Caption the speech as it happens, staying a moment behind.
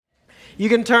You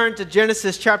can turn to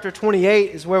Genesis chapter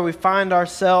 28 is where we find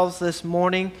ourselves this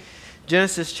morning.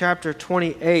 Genesis chapter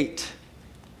 28.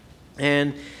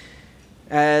 And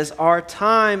as our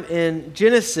time in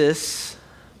Genesis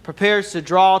prepares to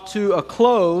draw to a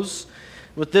close,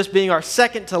 with this being our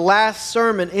second to last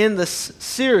sermon in this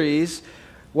series,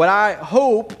 what I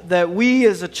hope that we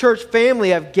as a church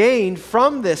family have gained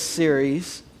from this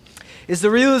series is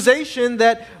the realization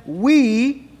that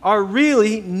we are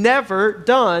really never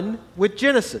done with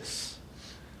Genesis.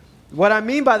 What I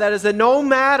mean by that is that no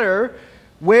matter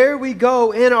where we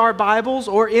go in our Bibles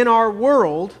or in our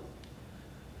world,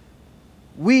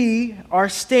 we are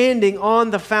standing on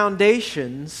the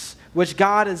foundations which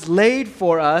God has laid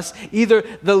for us, either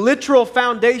the literal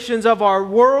foundations of our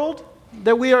world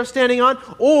that we are standing on,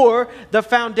 or the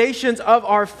foundations of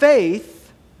our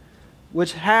faith,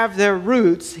 which have their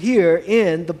roots here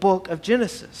in the book of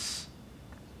Genesis.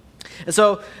 And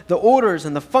so the orders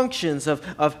and the functions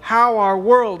of how our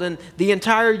world and the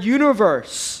entire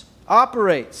universe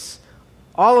operates,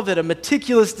 all of it a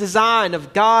meticulous design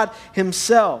of God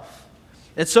Himself.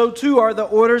 And so too are the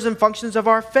orders and functions of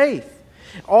our faith.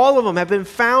 All of them have been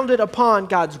founded upon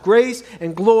God's grace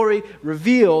and glory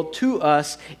revealed to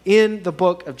us in the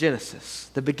book of Genesis,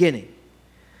 the beginning.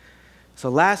 So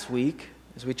last week,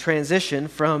 as we transitioned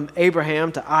from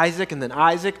Abraham to Isaac and then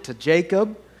Isaac to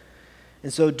Jacob, in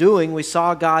so doing, we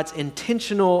saw God's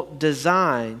intentional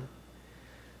design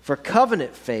for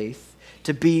covenant faith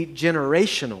to be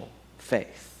generational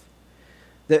faith.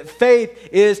 That faith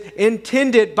is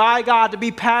intended by God to be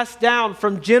passed down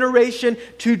from generation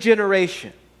to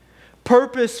generation,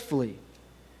 purposefully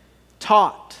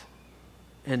taught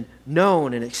and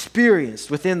known and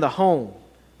experienced within the home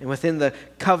and within the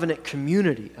covenant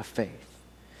community of faith.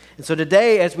 And so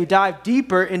today, as we dive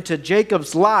deeper into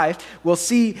Jacob's life, we'll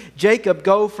see Jacob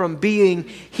go from being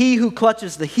he who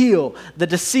clutches the heel, the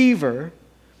deceiver,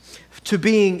 to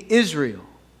being Israel,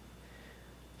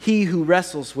 he who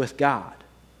wrestles with God.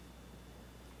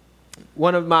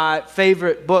 One of my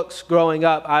favorite books growing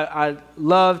up, I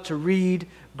loved to read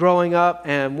growing up,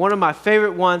 and one of my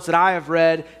favorite ones that I have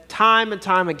read time and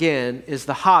time again is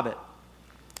The Hobbit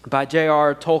by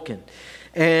J.R. Tolkien.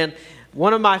 And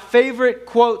one of my favorite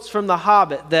quotes from The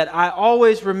Hobbit that I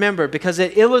always remember because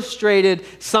it illustrated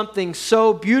something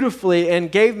so beautifully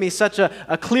and gave me such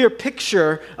a clear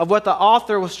picture of what the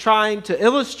author was trying to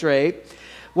illustrate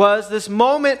was this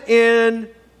moment in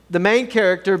the main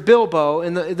character, Bilbo,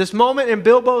 this moment in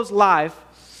Bilbo's life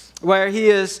where he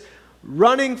is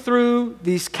running through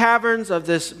these caverns of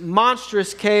this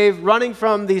monstrous cave, running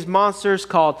from these monsters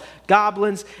called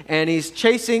goblins, and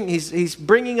he's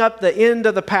bringing up the end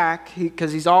of the pack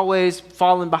because he's always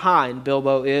falling behind,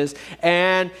 Bilbo is,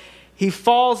 and he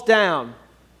falls down,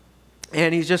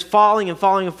 and he's just falling and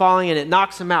falling and falling, and it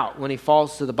knocks him out when he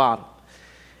falls to the bottom.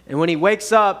 And when he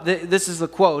wakes up, this is the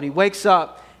quote, he wakes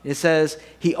up, it says,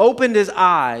 he opened his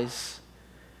eyes,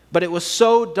 but it was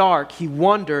so dark, he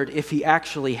wondered if he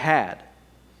actually had.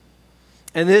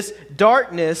 And this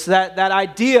darkness, that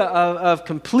idea of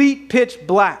complete pitch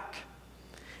black,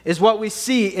 is what we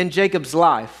see in Jacob's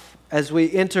life as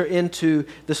we enter into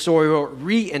the story, or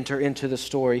re-enter into the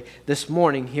story this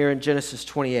morning here in Genesis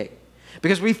 28.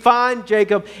 Because we find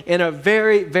Jacob in a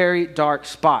very, very dark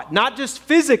spot. Not just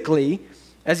physically,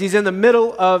 as he's in the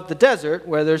middle of the desert,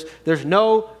 where there's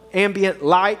no ambient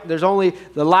light, there's only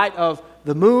the light of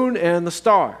the moon and the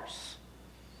stars.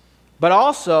 But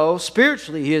also,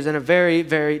 spiritually, he is in a very,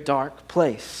 very dark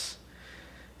place.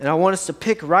 And I want us to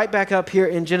pick right back up here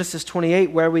in Genesis 28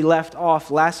 where we left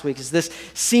off last week, as this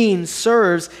scene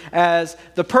serves as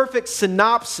the perfect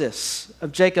synopsis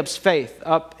of Jacob's faith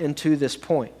up into this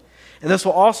point. And this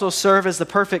will also serve as the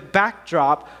perfect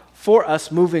backdrop for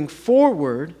us moving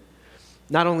forward,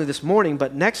 not only this morning,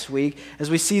 but next week,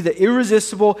 as we see the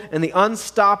irresistible and the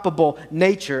unstoppable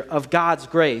nature of God's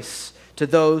grace to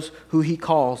those who He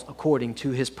calls according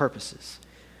to His purposes.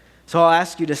 So I'll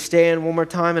ask you to stand one more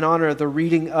time in honor of the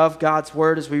reading of God's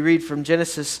Word as we read from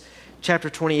Genesis chapter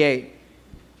 28,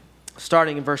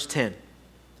 starting in verse 10.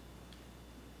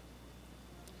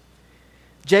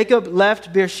 Jacob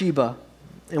left Beersheba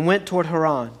and went toward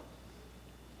Haran.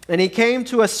 And he came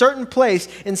to a certain place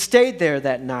and stayed there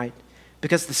that night,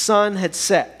 because the sun had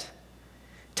set.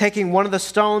 Taking one of the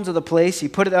stones of the place, he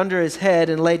put it under his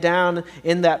head and lay down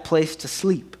in that place to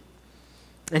sleep.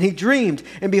 And he dreamed,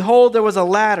 and behold, there was a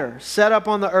ladder set up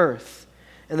on the earth,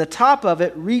 and the top of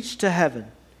it reached to heaven.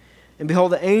 And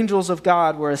behold, the angels of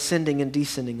God were ascending and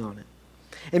descending on it.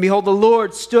 And behold, the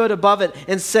Lord stood above it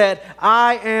and said,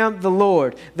 I am the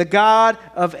Lord, the God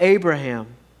of Abraham,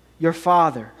 your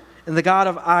father, and the God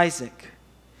of Isaac.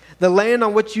 The land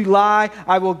on which you lie,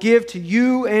 I will give to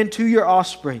you and to your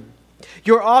offspring.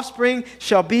 Your offspring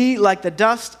shall be like the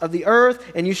dust of the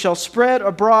earth, and you shall spread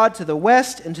abroad to the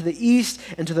west and to the east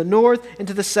and to the north and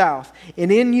to the south.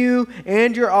 And in you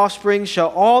and your offspring shall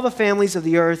all the families of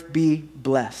the earth be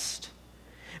blessed.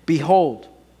 Behold,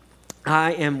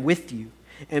 I am with you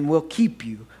and will keep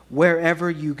you wherever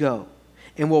you go,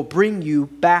 and will bring you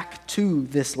back to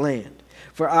this land.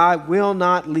 For I will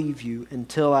not leave you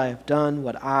until I have done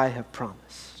what I have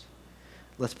promised.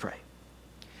 Let's pray.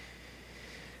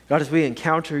 God, as we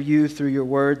encounter you through your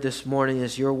word this morning,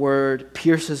 as your word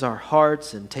pierces our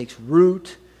hearts and takes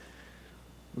root,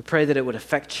 we pray that it would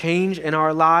affect change in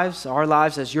our lives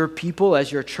as your people,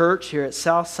 as your church here at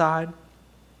Southside,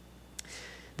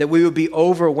 that we would be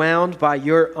overwhelmed by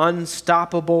your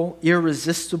unstoppable,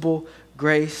 irresistible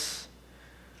grace,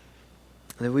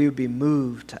 and that we would be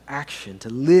moved to action, to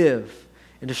live,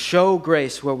 and to show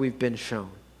grace where we've been shown,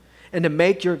 and to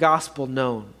make your gospel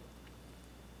known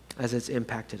as it's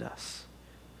impacted us.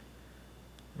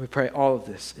 We pray all of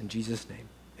this in Jesus' name.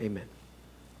 Amen.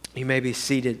 You may be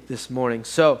seated this morning.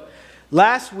 So,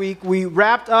 last week we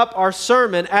wrapped up our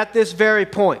sermon at this very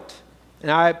point. And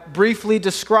I briefly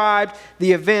described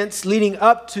the events leading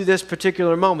up to this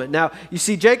particular moment. Now, you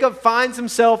see, Jacob finds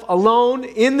himself alone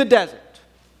in the desert,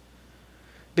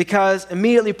 because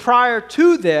immediately prior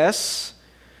to this,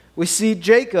 we see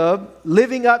Jacob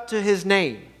living up to his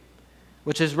name,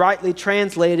 which is rightly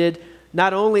translated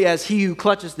not only as he who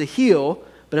clutches the heel,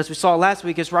 but as we saw last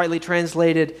week, is rightly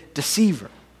translated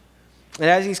deceiver. And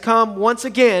as he's come once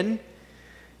again,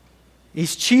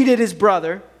 he's cheated his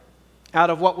brother out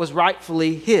of what was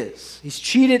rightfully his. He's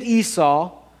cheated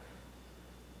Esau,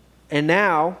 and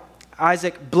now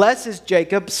Isaac blesses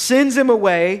Jacob, sends him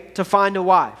away to find a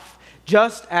wife,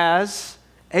 just as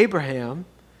Abraham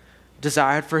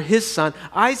desired for his son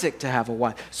Isaac to have a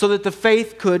wife, so that the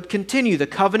faith could continue, the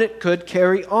covenant could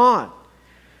carry on.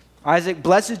 Isaac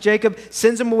blesses Jacob,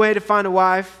 sends him away to find a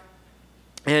wife,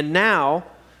 and now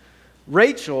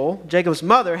Rachel, Jacob's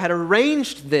mother, had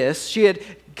arranged this. She had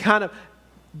kind of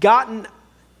gotten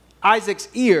Isaac's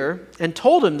ear and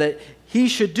told him that he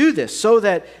should do this so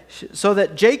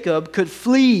that Jacob could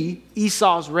flee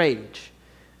Esau's rage,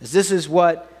 as this is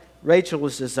what Rachel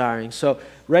was desiring. So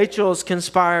Rachel is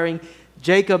conspiring.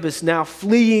 Jacob is now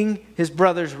fleeing his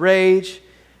brother's rage.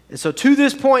 And so to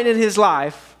this point in his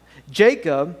life,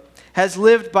 Jacob has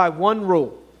lived by one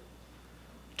rule.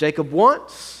 Jacob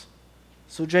wants,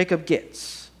 so Jacob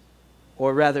gets.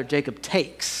 Or rather, Jacob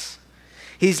takes.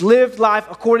 He's lived life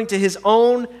according to his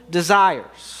own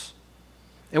desires.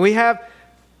 And we have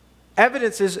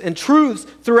evidences and truths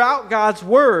throughout God's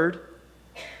word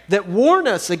that warn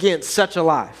us against such a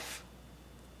life.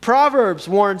 Proverbs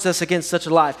warns us against such a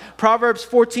life. Proverbs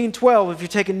 14:12, if you're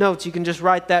taking notes, you can just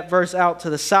write that verse out to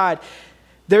the side.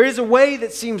 There is a way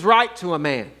that seems right to a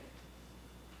man,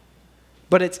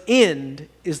 but its end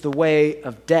is the way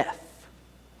of death.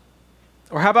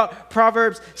 Or how about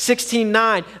Proverbs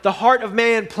 16:9? The heart of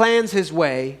man plans his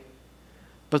way,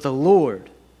 but the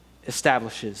Lord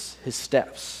establishes his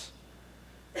steps.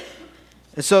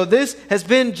 And so this has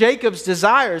been Jacob's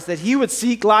desires, that he would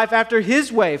seek life after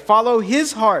his way, follow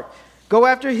his heart, go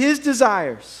after his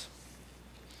desires.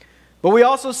 But we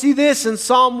also see this in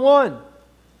Psalm 1.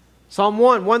 Psalm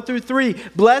 1 through 3.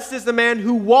 Blessed is the man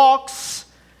who walks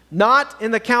not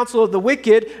in the counsel of the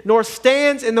wicked, nor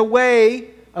stands in the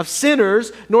way of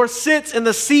sinners, nor sits in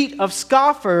the seat of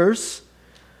scoffers,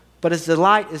 but his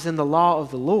delight is in the law of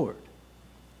the Lord.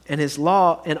 And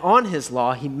on his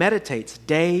law he meditates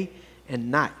day and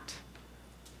night.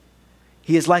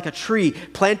 He is like a tree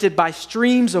planted by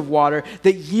streams of water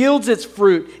that yields its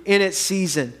fruit in its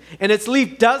season, and its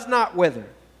leaf does not wither.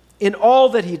 In all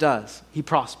that he does, he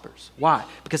prospers. Why?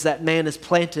 Because that man is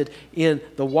planted in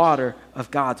the water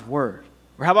of God's word.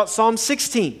 Or how about Psalm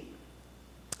 16?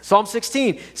 Psalm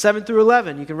 16, 7 through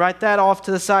 11. You can write that off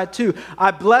to the side too.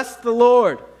 I bless the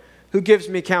Lord who gives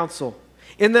me counsel.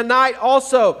 In the night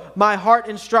also my heart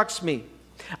instructs me.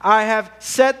 I have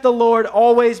set the Lord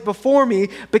always before me,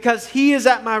 because he is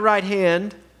at my right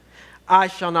hand. I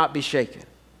shall not be shaken.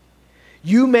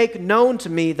 You make known to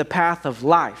me the path of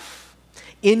life.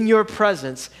 In your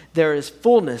presence there is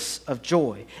fullness of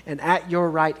joy, and at your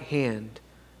right hand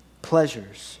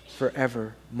pleasures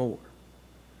forevermore.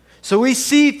 So we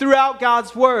see throughout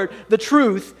God's word the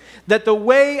truth that the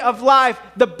way of life,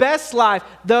 the best life,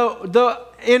 the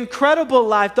incredible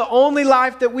life, the only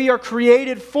life that we are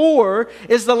created for,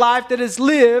 is the life that is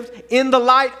lived in the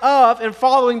light of and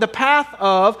following the path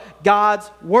of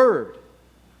God's word.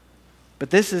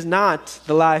 But this is not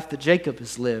the life that Jacob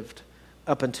has lived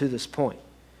up until this point.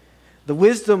 the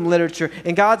wisdom literature,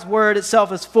 and God's Word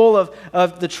itself is full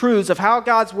of the truths of how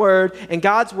God's Word and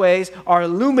God's ways are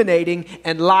illuminating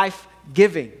and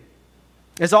life-giving.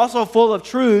 It's also full of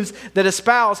truths that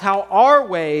espouse how our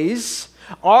ways,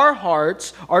 our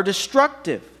hearts, are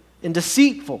destructive and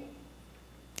deceitful.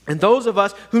 And those of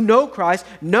us who know Christ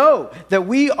know that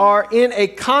we are in a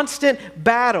constant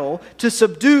battle to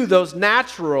subdue those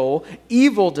natural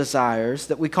evil desires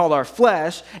that we call our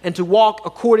flesh and to walk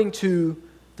according to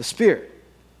the Spirit.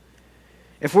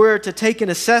 If we were to take an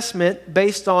assessment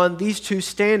based on these two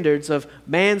standards of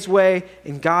man's way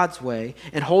and God's way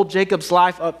and hold Jacob's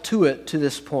life up to it to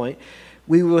this point,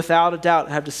 we would without a doubt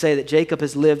have to say that Jacob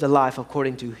has lived a life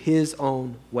according to his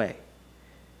own way.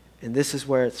 And this is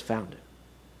where it's founded.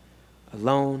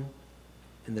 Alone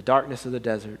in the darkness of the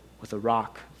desert with a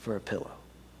rock for a pillow.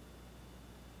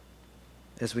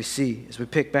 As we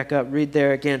pick back up, read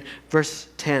there again, verse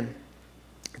 10.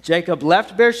 Jacob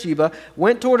left Beersheba,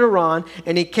 went toward Haran,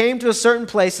 and he came to a certain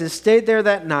place and stayed there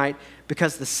that night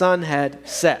because the sun had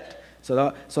set.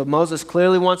 So Moses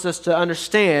clearly wants us to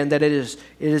understand that it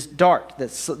is dark, that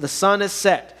the sun is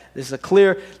set. This is a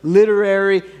clear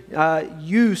literary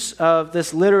use of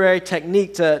this literary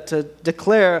technique to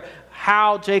declare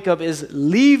how Jacob is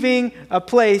leaving a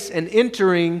place and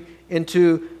entering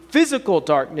into physical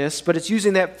darkness, but it's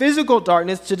using that physical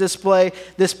darkness to display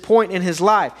this point in his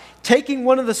life. Taking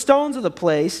one of the stones of the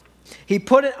place, he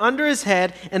put it under his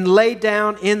head and lay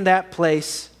down in that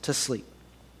place to sleep.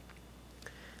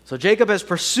 So Jacob has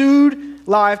pursued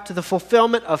life to the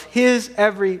fulfillment of his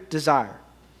every desire.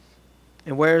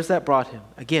 And where has that brought him?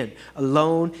 Again,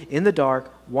 alone in the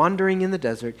dark, wandering in the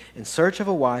desert, in search of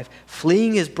a wife,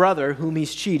 fleeing his brother whom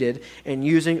he's cheated, and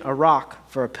using a rock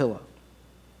for a pillow.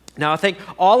 Now, I think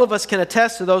all of us can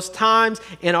attest to those times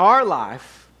in our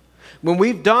life when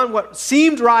we've done what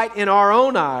seemed right in our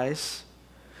own eyes,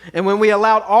 and when we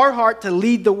allowed our heart to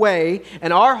lead the way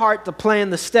and our heart to plan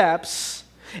the steps,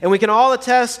 and we can all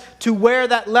attest to where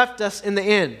that left us in the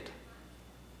end.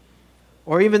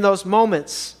 Or even those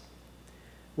moments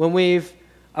when we've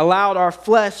allowed our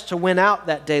flesh to win out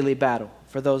that daily battle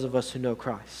for those of us who know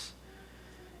Christ.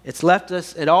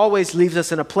 It always leaves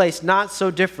us in a place not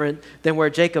so different than where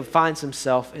Jacob finds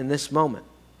himself in this moment.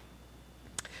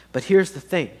 But here's the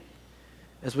thing,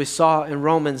 as we saw in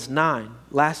Romans 9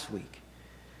 last week,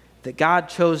 that God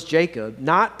chose Jacob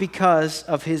not because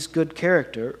of his good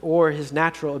character or his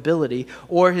natural ability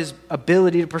or his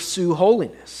ability to pursue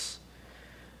holiness.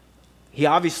 He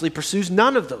obviously pursues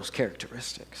none of those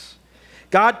characteristics.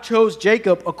 God chose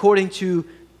Jacob according to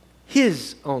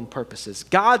his own purposes,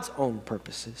 God's own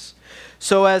purposes.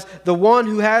 So as the one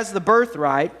who has the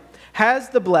birthright, has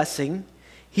the blessing,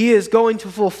 he is going to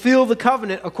fulfill the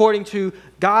covenant according to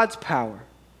God's power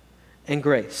and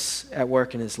grace at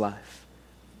work in his life.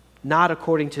 Not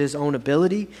according to his own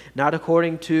ability, not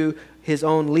according to his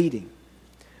own leading.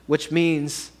 Which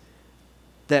means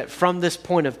that from this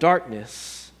point of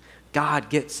darkness, God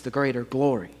gets the greater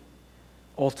glory,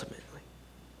 ultimately.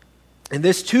 And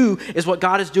this too is what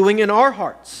God is doing in our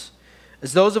hearts,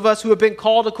 as those of us who have been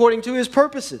called according to his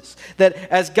purposes. That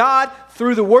as God,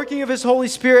 through the working of his Holy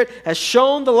Spirit, has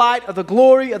shown the light of the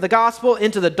glory of the gospel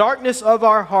into the darkness of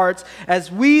our hearts,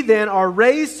 as we then are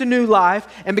raised to new life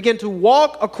and begin to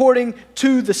walk according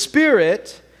to the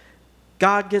Spirit,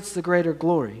 God gets the greater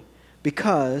glory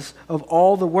because of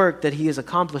all the work that he is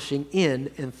accomplishing in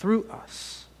and through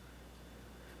us.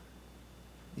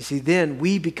 You see, then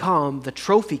we become the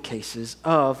trophy cases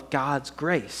of God's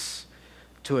grace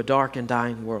to a dark and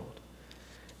dying world.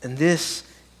 And this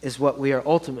is what we are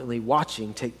ultimately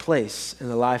watching take place in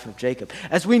the life of Jacob.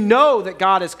 As we know that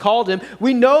God has called him,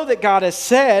 we know that God has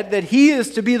said that he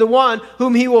is to be the one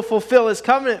whom he will fulfill his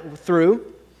covenant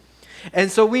through. And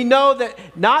so we know that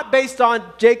not based on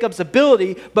Jacob's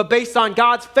ability, but based on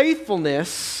God's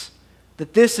faithfulness,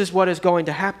 that this is what is going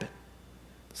to happen.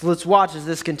 So let's watch as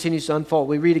this continues to unfold.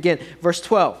 We read again, verse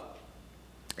 12.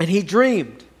 And he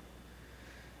dreamed.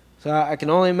 So I can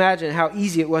only imagine how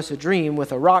easy it was to dream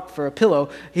with a rock for a pillow.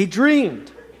 He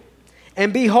dreamed.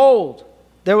 And behold,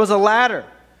 there was a ladder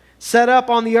set up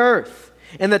on the earth,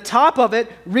 and the top of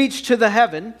it reached to the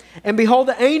heaven. And behold,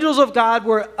 the angels of God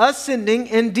were ascending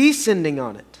and descending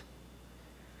on it.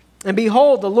 And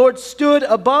behold, the Lord stood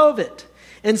above it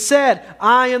and said,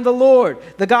 I am the Lord,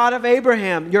 the God of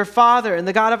Abraham, your father, and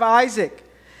the God of Isaac.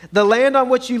 The land on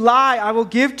which you lie I will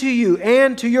give to you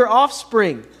and to your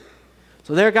offspring.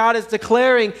 So there God is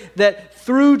declaring that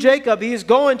through Jacob he is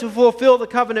going to fulfill the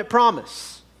covenant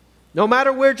promise. No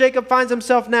matter where Jacob finds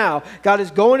himself now, God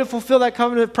is going to fulfill that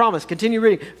covenant promise. Continue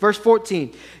reading. Verse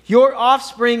 14. Your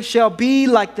offspring shall be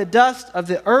like the dust of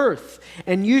the earth,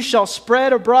 and you shall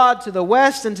spread abroad to the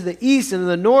west and to the east and to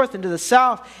the north and to the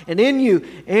south. And in you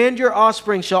and your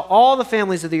offspring shall all the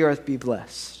families of the earth be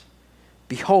blessed.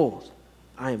 Behold,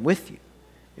 I am with you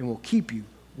and will keep you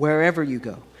wherever you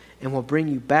go and will bring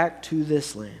you back to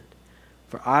this land.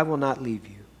 For I will not leave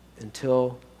you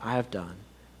until I have done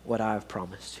what I have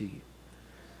promised to you.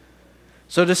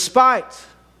 So despite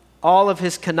all of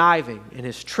his conniving and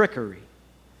his trickery,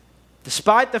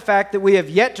 despite the fact that we have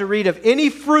yet to read of any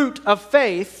fruit of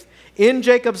faith in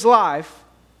Jacob's life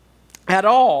at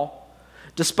all,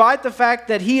 despite the fact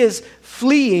that he is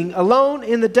fleeing alone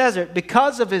in the desert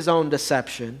because of his own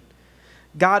deception,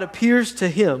 God appears to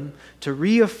him to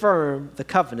reaffirm the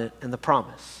covenant and the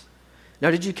promise. Now,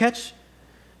 did you catch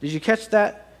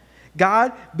that?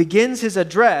 God begins his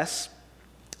address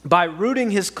by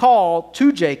rooting his call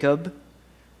to Jacob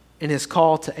in his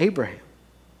call to Abraham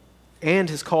and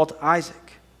his call to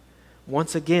Isaac,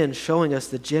 once again showing us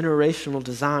the generational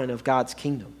design of God's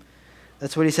kingdom.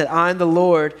 That's what he said, I am the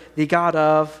Lord, the God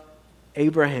of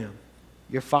Abraham,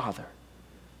 your father.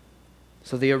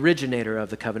 So the originator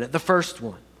of the covenant, the first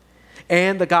one.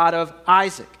 And the God of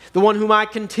Isaac, the one whom I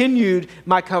continued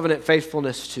my covenant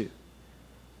faithfulness to.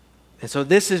 And so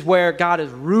this is where God is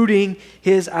rooting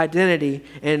his identity,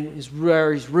 and is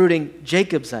where he's rooting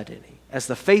Jacob's identity as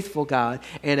the faithful God,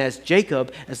 and as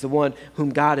Jacob as the one whom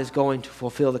God is going to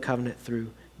fulfill the covenant through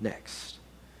next.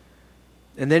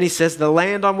 And then he says, the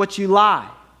land on which you lie.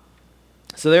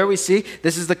 So there we see,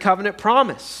 this is the covenant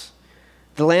promise.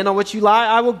 The land on which you lie,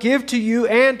 I will give to you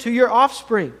and to your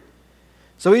offspring.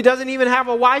 So he doesn't even have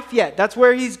a wife yet. That's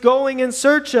where he's going in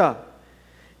search of.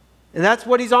 And that's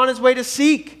what he's on his way to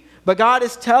seek. But God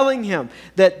is telling him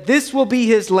that this will be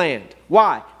his land.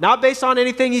 Why? Not based on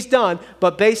anything he's done,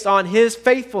 but based on his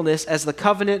faithfulness as the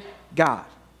covenant God.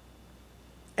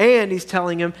 And he's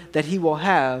telling him that he will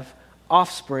have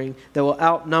offspring that will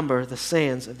outnumber the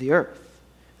sands of the earth.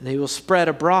 And they will spread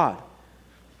abroad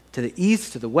to the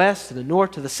east, to the west, to the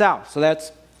north, to the south. So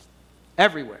that's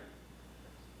everywhere.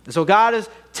 And so God is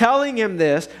telling him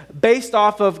this based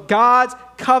off of God's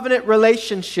covenant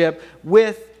relationship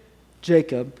with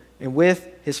Jacob and with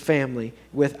his family,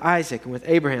 with Isaac and with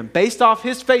Abraham. Based off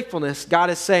his faithfulness, God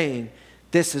is saying,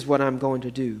 this is what I'm going to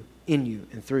do in you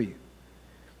and through you.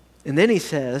 And then he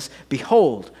says,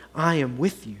 behold, I am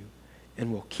with you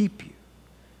and will keep you.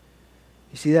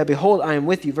 You see that? Behold, I am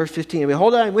with you. Verse 15.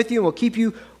 Behold, I am with you and will keep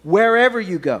you wherever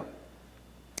you go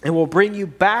and will bring you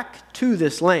back to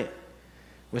this land.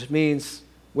 Which means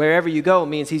wherever you go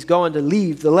means he's going to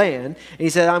leave the land. And he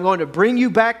said, I'm going to bring you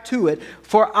back to it,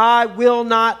 for I will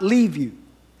not leave you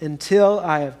until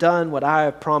I have done what I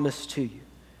have promised to you.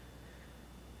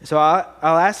 So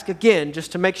I'll ask again,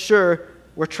 just to make sure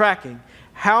we're tracking,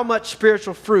 how much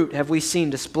spiritual fruit have we seen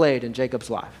displayed in Jacob's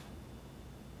life?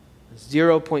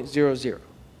 0.00,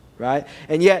 right?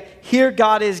 And yet here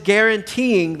God is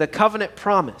guaranteeing the covenant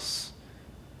promise,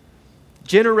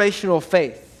 generational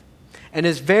faith, and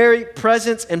his very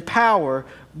presence and power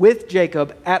with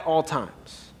Jacob at all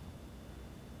times.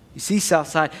 You see,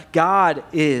 Southside, God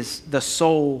is the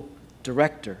sole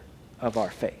director of our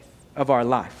faith, of our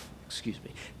life,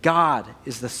 God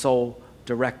is the sole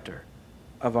director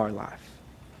of our life.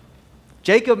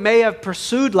 Jacob may have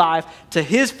pursued life to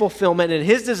his fulfillment and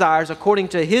his desires according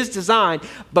to his design,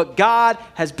 but God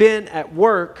has been at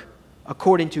work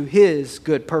according to his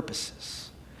good purposes.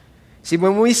 See,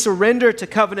 when we surrender to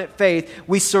covenant faith,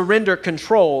 we surrender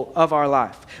control of our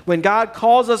life. When God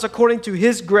calls us according to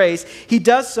his grace, he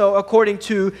does so according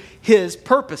to his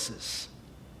purposes.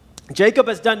 Jacob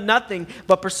has done nothing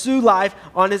but pursue life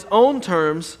on his own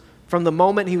terms from the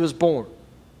moment he was born.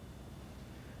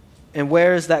 And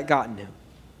where has that gotten him?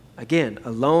 Again,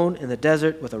 alone in the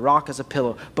desert with a rock as a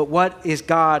pillow. But what is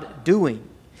God doing?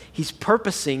 He's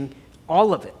purposing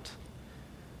all of it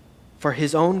for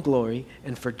his own glory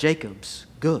and for Jacob's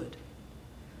good.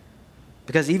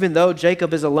 Because even though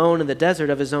Jacob is alone in the desert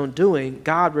of his own doing,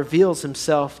 God reveals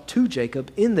himself to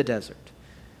Jacob in the desert,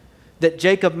 that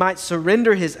Jacob might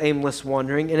surrender his aimless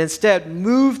wandering and instead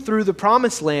move through the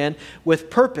promised land with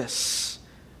purpose,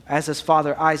 as his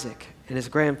father Isaac and his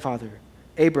grandfather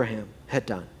Abraham had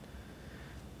done.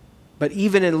 But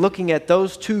even in looking at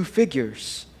those two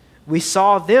figures, we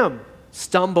saw them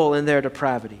stumble in their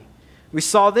depravity. We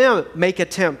saw them make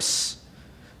attempts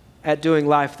at doing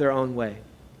life their own way.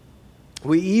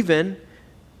 We even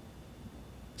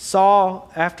saw,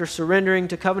 after surrendering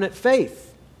to covenant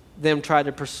faith, them try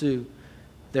to pursue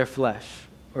their flesh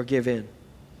or give in.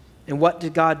 And what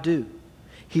did God do?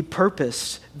 he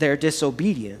purposed their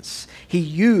disobedience. He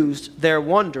used their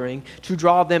wandering to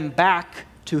draw them back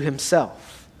to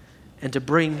himself and to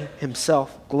bring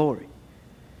himself glory.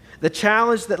 The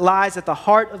challenge that lies at the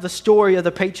heart of the story of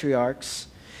the patriarchs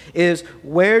is,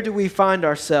 where do we find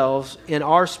ourselves in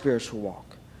our spiritual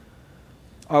walk?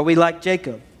 Are we like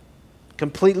Jacob,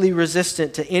 completely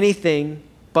resistant to anything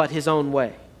but his own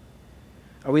way?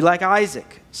 Are we like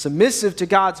Isaac, submissive to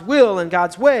God's will and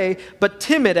God's way, but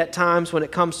timid at times when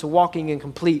it comes to walking in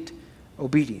complete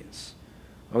obedience?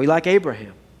 Are we like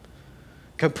Abraham,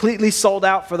 completely sold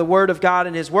out for the word of God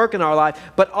and his work in our life,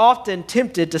 but often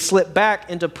tempted to slip back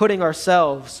into putting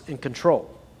ourselves in control?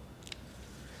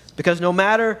 Because no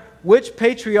matter which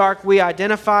patriarch we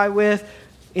identify with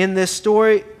in this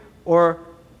story, or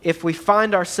if we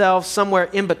find ourselves somewhere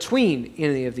in between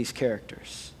any of these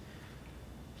characters,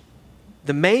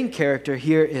 the main character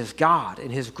here is God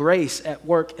and his grace at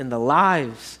work in the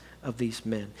lives of these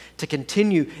men to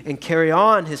continue and carry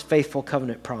on his faithful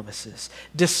covenant promises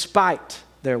despite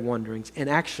their wanderings, and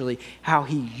actually how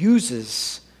he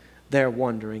uses their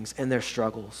wanderings and their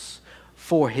struggles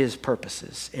for his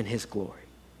purposes and his glory.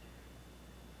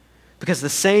 Because the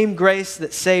same grace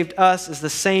that saved us is the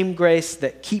same grace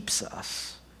that keeps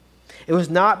us. It was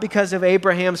not because of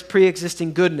Abraham's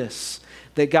pre-existing goodness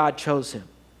that God chose him.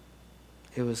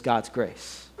 It was God's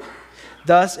grace.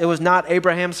 Thus, it was not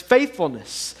Abraham's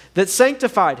faithfulness that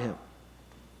sanctified him.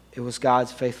 It was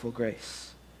God's faithful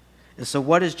grace. And so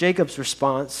what is Jacob's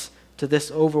response to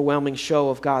this overwhelming show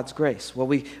of God's grace? Well,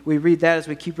 we read that as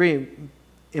we keep reading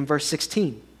in verse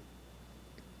 16.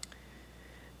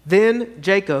 Then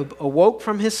Jacob awoke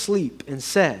from his sleep and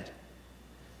said,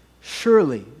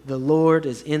 "Surely the Lord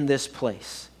is in this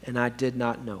place, and I did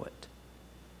not know it."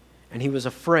 And he was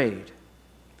afraid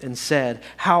and said,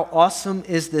 "How awesome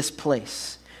is this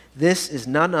place! This is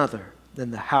none other than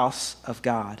the house of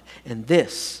God, and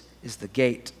this is the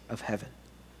gate of heaven."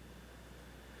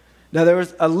 Now there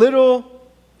was a little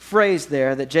phrase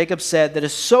there that Jacob said that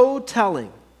is so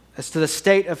telling as to the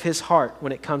state of his heart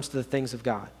when it comes to the things of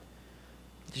God.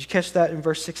 Did you catch that in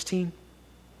verse 16?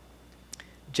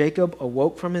 Jacob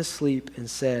awoke from his sleep and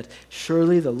said,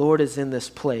 "Surely the Lord is in this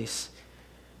place,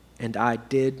 and I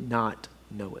did not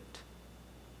know it."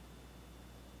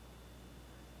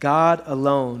 God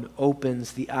alone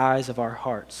opens the eyes of our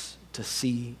hearts to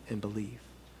see and believe.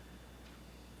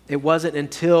 It wasn't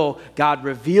until God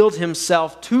revealed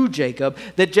himself to Jacob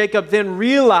that Jacob then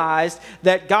realized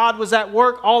that God was at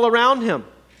work all around him.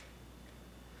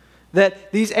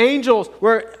 That these angels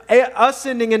were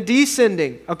ascending and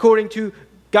descending according to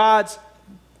God's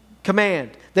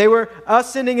command. They were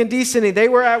ascending and descending. They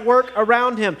were at work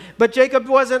around him. But Jacob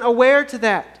wasn't aware to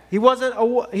that.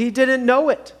 He didn't know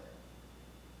it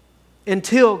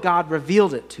until God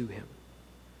revealed it to him.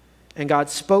 And God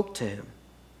spoke to him.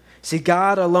 See,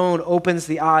 God alone opens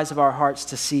the eyes of our hearts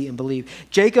to see and believe.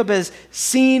 Jacob has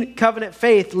seen covenant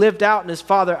faith lived out in his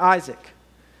father Isaac,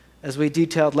 as we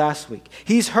detailed last week.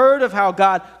 He's heard of how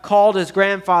God called his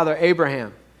grandfather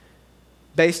Abraham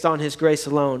based on his grace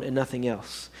alone and nothing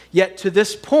else. Yet to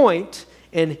this point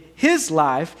in his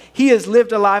life, he has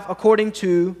lived a life according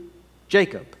to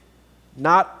Jacob,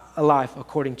 not a life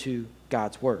according to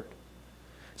God's word.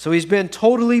 So he's been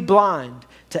totally blind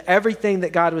to everything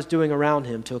that God was doing around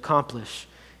him to accomplish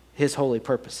his holy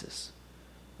purposes.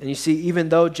 And you see, even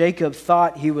though Jacob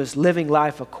thought he was living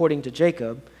life according to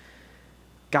Jacob,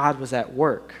 God was at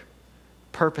work,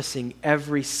 purposing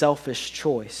every selfish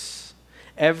choice,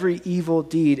 every evil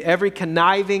deed, every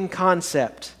conniving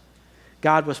concept.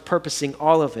 God was purposing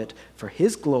all of it for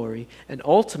his glory and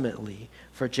ultimately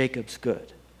for Jacob's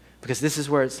good. Because this is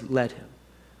where it's led him,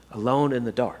 alone in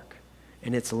the dark.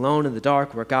 And it's alone in the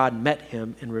dark where God met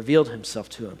him and revealed himself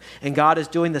to him. And God is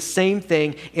doing the same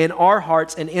thing in our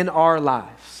hearts and in our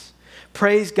lives.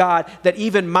 Praise God that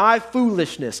even my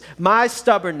foolishness, my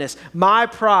stubbornness, my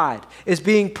pride is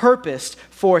being purposed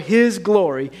for his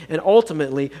glory and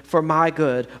ultimately for my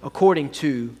good according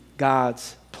to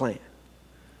God's plan.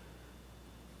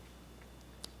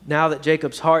 Now that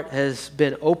Jacob's heart has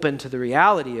been open to the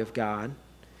reality of God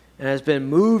and has been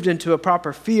moved into a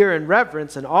proper fear and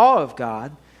reverence and awe of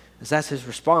God, as that's his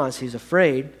response, he's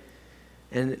afraid.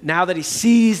 And now that he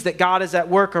sees that God is at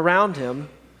work around him,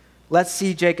 let's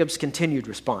see Jacob's continued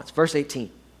response. Verse 18.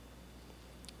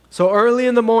 So early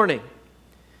in the morning,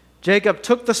 Jacob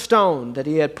took the stone that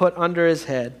he had put under his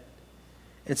head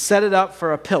and set it up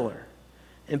for a pillar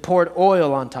and poured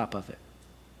oil on top of it.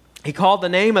 He called the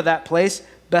name of that place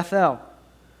Bethel,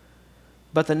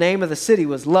 but the name of the city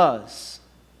was Luz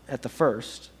at the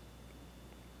first.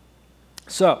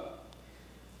 So,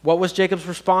 what was Jacob's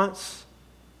response?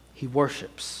 he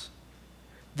worships.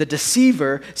 The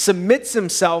deceiver submits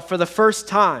himself for the first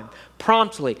time,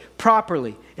 promptly,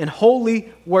 properly, and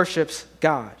wholly worships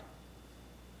God.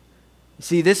 You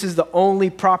see, this is the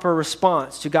only proper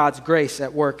response to God's grace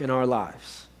at work in our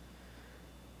lives,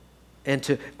 and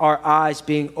to our eyes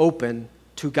being open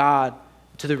to God,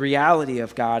 to the reality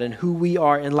of God and who we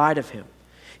are in light of him.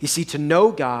 You see, to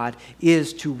know God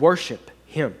is to worship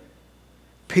him.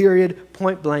 Period,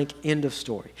 point blank, end of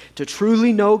story. To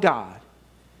truly know God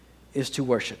is to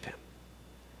worship him.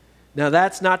 Now,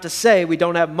 that's not to say we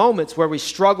don't have moments where we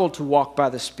struggle to walk by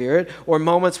the Spirit, or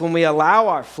moments when we allow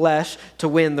our flesh to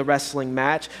win the wrestling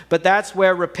match, but that's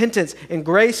where repentance and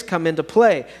grace come into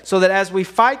play, so that as we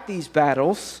fight these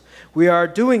battles, we are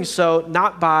doing so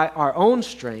not by our own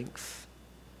strength,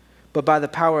 but by the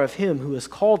power of him who has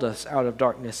called us out of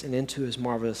darkness and into his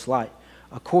marvelous light,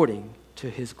 according to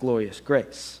his glorious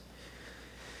grace.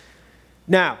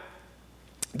 Now,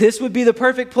 this would be the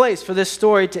perfect place for this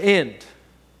story to end,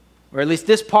 or at least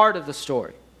this part of the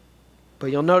story. But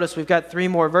you'll notice we've got 3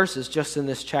 more verses just in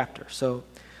this chapter. So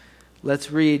let's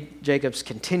read Jacob's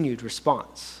continued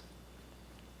response.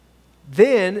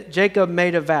 Then Jacob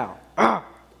made a vow,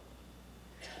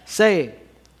 saying,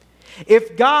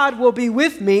 "If God will be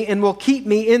with me and will keep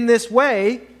me in this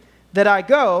way that I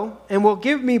go, and will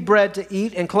give me bread to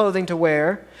eat and clothing to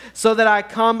wear, so that I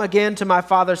come again to my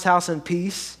father's house in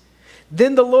peace,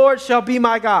 then the Lord shall be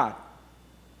my God.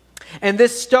 And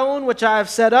this stone which I have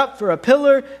set up for a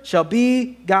pillar shall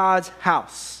be God's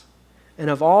house. And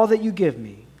of all that you give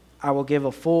me, I will give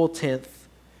a full tenth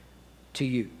to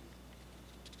you."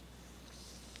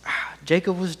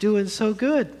 Jacob was doing so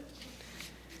good.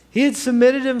 He had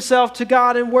submitted himself to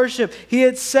God in worship. He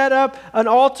had set up an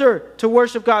altar to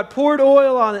worship God, poured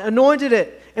oil on it, anointed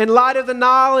it in light of the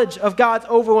knowledge of God's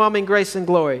overwhelming grace and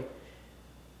glory.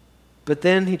 But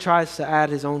then he tries to add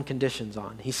his own conditions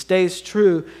on. He stays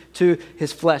true to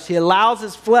his flesh. He allows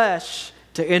his flesh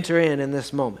to enter in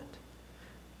this moment.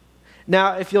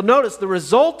 Now, if you'll notice, the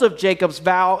result of Jacob's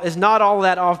vow is not all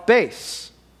that off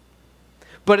base,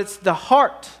 but it's the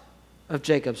heart of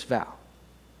Jacob's vow.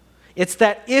 It's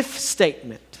that if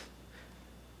statement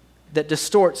that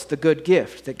distorts the good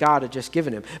gift that God had just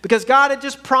given him. Because God had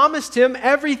just promised him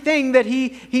everything that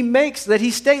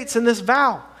he states in this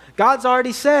vow. God's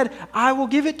already said, "I will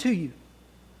give it to you."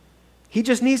 He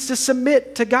just needs to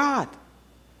submit to God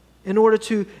in order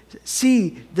to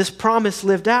see this promise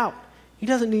lived out. He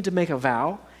doesn't need to make a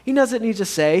vow. He doesn't need to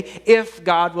say, "If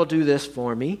God will do this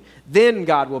for me, then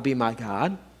God will be my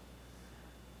God."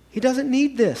 He doesn't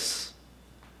need this.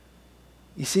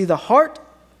 You see, the heart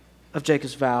of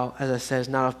Jacob's vow, as I said, is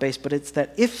not off base, but it's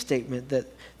that if statement that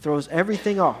throws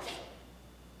everything off.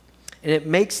 And it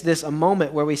makes this a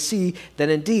moment where we see that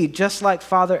indeed, just like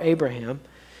Father Abraham,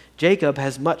 Jacob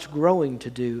has much growing to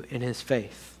do in his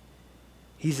faith.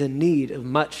 He's in need of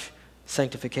much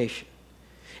sanctification.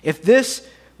 If this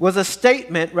was a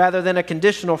statement rather than a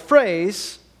conditional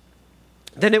phrase,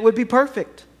 then it would be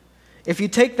perfect. If you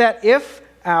take that if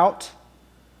out,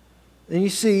 then you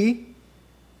see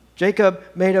Jacob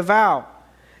made a vow.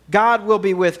 God will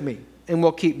be with me and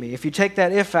will keep me. If you take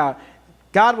that if out,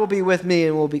 God will be with me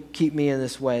and will keep me in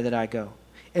this way that I go,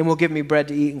 and will give me bread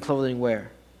to eat and clothing to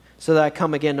wear, so that I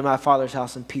come again to my father's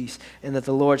house in peace, and that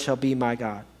the Lord shall be my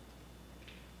God.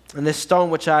 And this stone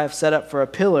which I have set up for a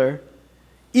pillar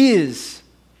is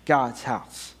God's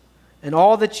house. And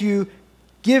all that you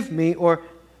give me, or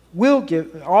will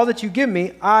give, all that you give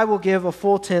me, I will give a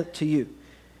full tenth to you.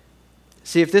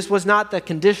 See, if this was not the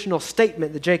conditional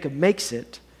statement that Jacob makes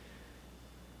it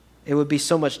would be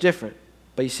so much different.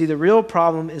 But you see, the real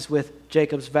problem is with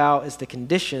Jacob's vow is the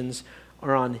conditions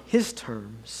are on his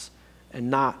terms and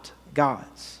not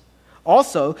God's.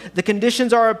 Also, the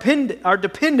conditions are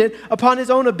dependent upon his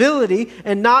own ability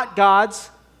and not God's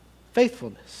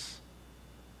faithfulness.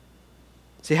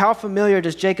 See, how familiar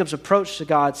does Jacob's approach to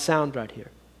God sound right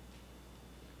here?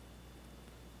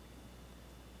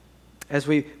 As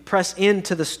we press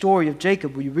into the story of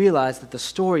Jacob, we realize that the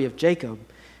story of Jacob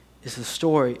is the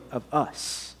story of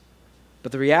us.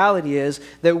 But the reality is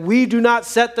that we do not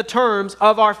set the terms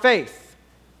of our faith.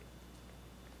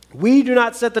 We do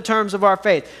not set the terms of our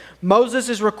faith. Moses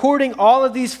is recording all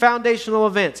of these foundational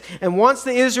events and wants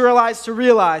the Israelites to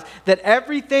realize that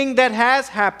everything that has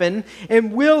happened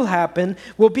and will happen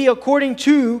will be according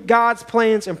to God's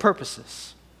plans and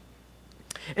purposes.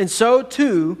 And so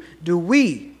too do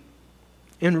we,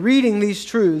 in reading these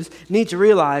truths, need to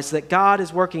realize that God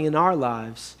is working in our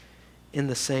lives in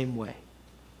the same way.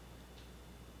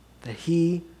 That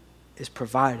He is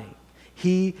providing.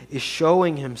 He is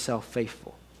showing Himself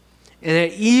faithful. And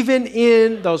that even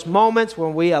in those moments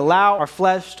when we allow our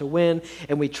flesh to win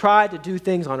and we try to do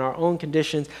things on our own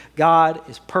conditions, God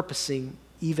is purposing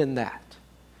even that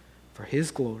for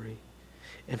His glory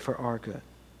and for our good.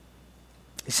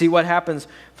 You see what happens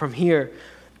from here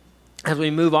as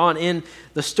we move on in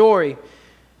the story.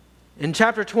 In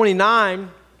chapter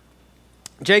 29,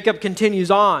 Jacob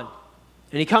continues on,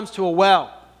 and he comes to a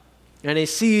well, and he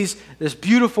sees this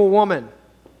beautiful woman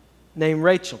named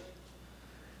Rachel.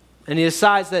 And he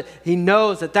decides that he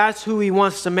knows that that's who he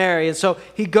wants to marry. And so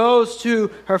he goes to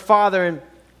her father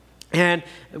and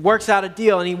works out a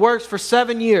deal. And he works for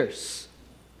 7 years.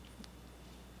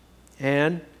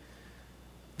 And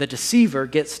the deceiver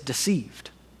gets deceived.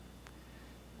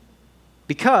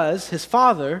 Because his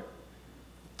father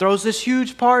throws this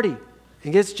huge party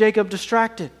and gets Jacob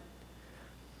distracted.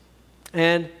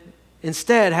 And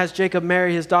instead has Jacob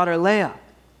marry his daughter Leah.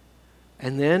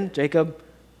 And then Jacob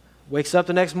wakes up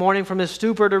the next morning from his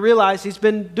stupor to realize he's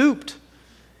been duped.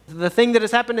 The thing that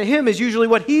has happened to him is usually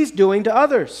what he's doing to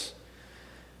others.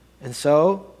 And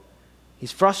so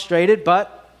he's frustrated,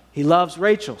 but he loves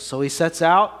Rachel. So he sets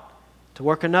out to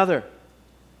work another.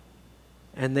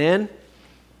 And then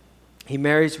he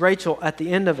marries Rachel at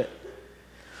the end of it.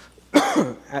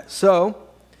 So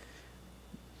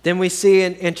then we see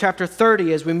in chapter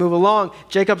 30, as we move along,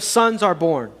 Jacob's sons are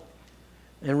born.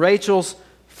 And Rachel's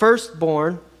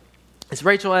firstborn, as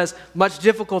Rachel has much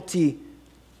difficulty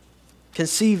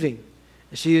conceiving.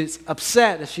 She is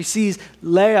upset as she sees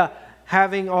Leah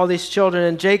having all these children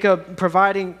and Jacob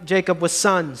providing Jacob with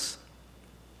sons.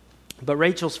 But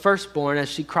Rachel's firstborn, as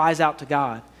she cries out to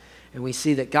God, and we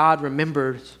see that God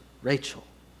remembers Rachel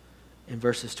in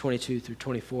verses 22 through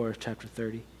 24 of chapter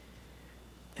 30.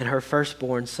 And her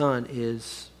firstborn son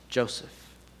is Joseph,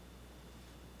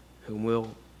 whom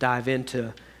we'll dive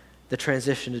into the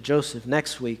transition to Joseph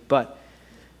next week. But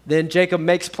then Jacob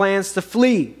makes plans to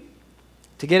flee,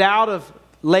 to get out of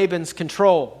Laban's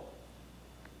control.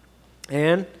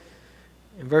 And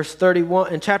in verse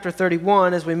 31, in chapter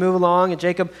 31, as we move along, and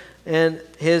Jacob and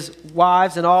his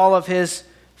wives and all of his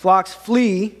flocks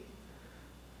flee,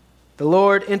 the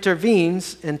Lord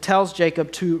intervenes and tells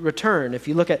Jacob to return. If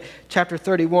you look at chapter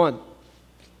 31,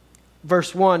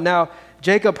 verse 1, now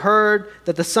Jacob heard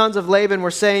that the sons of Laban were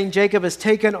saying, Jacob has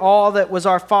taken all that was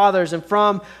our father's, and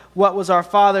from what was our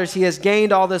father's he has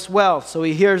gained all this wealth. So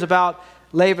he hears about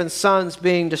Laban's sons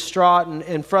being distraught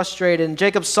and frustrated. And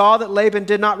Jacob saw that Laban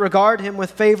did not regard him with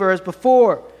favor as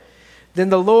before. Then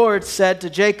the Lord said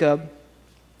to Jacob,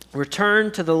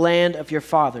 return to the land of your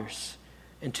fathers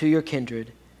and to your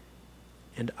kindred,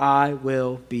 and I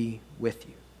will be with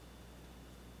you.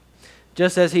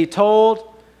 Just as he told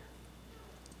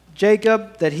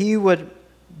Jacob that he would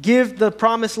give the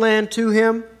promised land to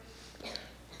him,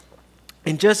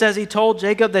 and just as he told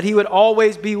Jacob that he would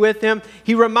always be with him,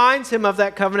 he reminds him of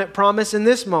that covenant promise in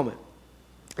this moment.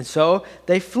 And so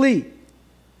they flee.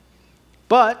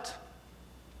 But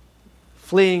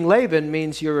fleeing Laban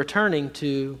means you're returning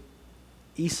to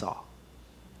Esau.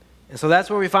 And so that's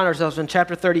where we find ourselves in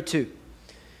chapter 32.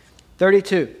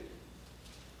 32,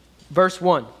 verse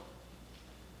 1.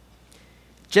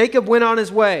 Jacob went on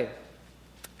his way,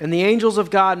 and the angels of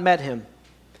God met him.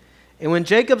 And when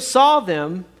Jacob saw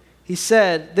them, he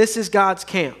said, this is God's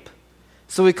camp.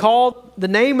 So he called the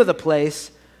name of the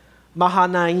place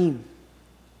Mahanaim.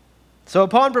 So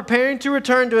upon preparing to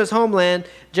return to his homeland,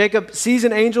 Jacob sees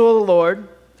an angel of the Lord,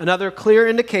 another clear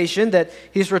indication that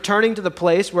he's returning to the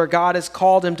place where God has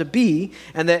called him to be,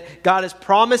 and that God has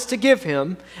promised to give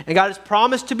him, and God has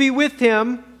promised to be with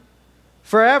him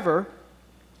forever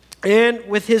and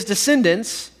with his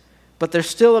descendants. But there's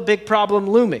still a big problem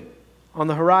looming on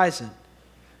the horizon,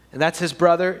 and that's his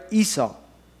brother Esau.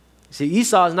 See,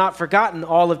 Esau has not forgotten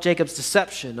all of Jacob's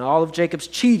deception, all of Jacob's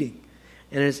cheating,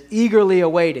 and is eagerly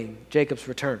awaiting Jacob's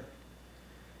return.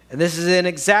 And this is an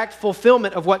exact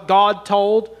fulfillment of what God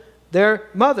told their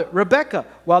mother, Rebekah,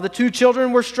 while the two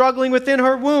children were struggling within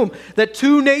her womb, that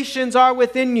two nations are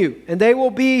within you, and they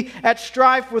will be at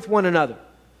strife with one another.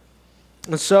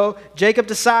 And so Jacob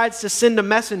decides to send a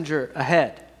messenger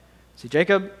ahead. See,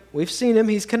 Jacob, we've seen him.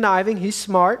 He's conniving. He's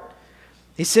smart.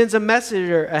 He sends a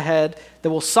messenger ahead that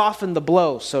will soften the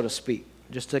blow, so to speak,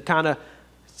 just to kind of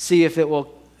see if it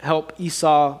will help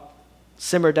Esau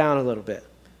simmer down a little bit.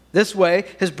 This way,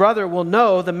 his brother will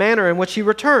know the manner in which he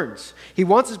returns. He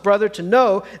wants his brother to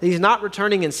know that he's not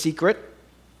returning in secret.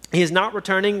 He is not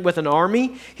returning with an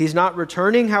army. He's not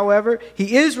returning, however.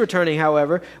 He is returning,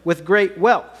 however, with great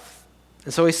wealth.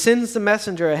 And so he sends the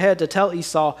messenger ahead to tell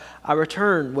Esau, I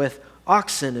return with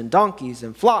oxen and donkeys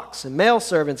and flocks and male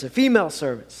servants and female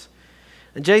servants.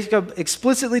 And Jacob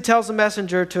explicitly tells the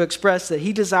messenger to express that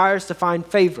he desires to find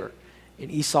favor in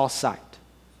Esau's sight.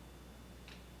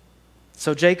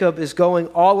 So Jacob is going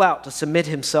all out to submit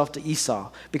himself to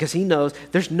Esau because he knows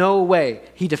there's no way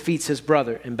he defeats his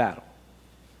brother in battle.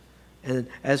 And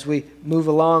as we move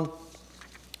along,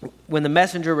 when the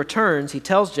messenger returns, he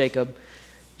tells Jacob,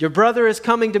 "Your brother is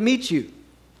coming to meet you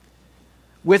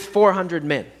with 400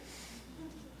 men."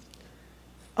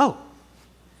 Oh,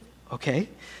 okay.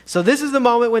 So this is the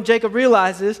moment when Jacob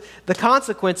realizes the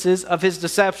consequences of his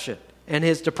deception and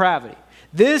his depravity.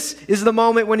 This is the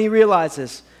moment when he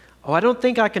realizes, oh, I don't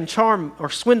think I can charm or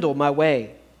swindle my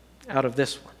way out of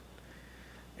this one.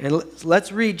 And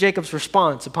let's read Jacob's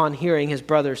response upon hearing his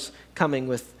brothers coming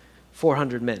with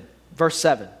 400 men. Verse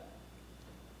 7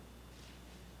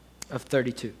 of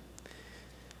 32.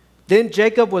 Then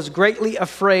Jacob was greatly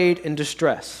afraid and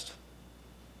distressed.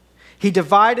 He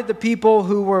divided the people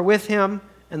who were with him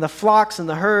and the flocks and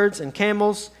the herds and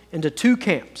camels into 2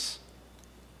 camps.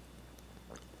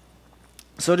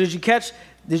 So did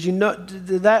you know,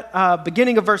 did that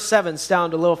beginning of verse 7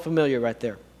 sound a little familiar right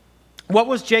there? What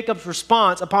was Jacob's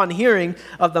response upon hearing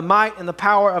of the might and the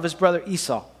power of his brother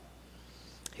Esau?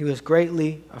 He was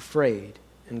greatly afraid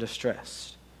and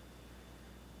distressed.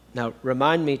 Now,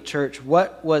 remind me, church,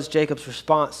 what was Jacob's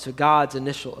response to God's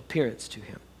initial appearance to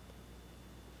him?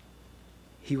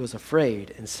 He was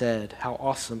afraid and said, "How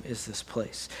awesome is this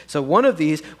place?" So one of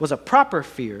these was a proper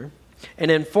fear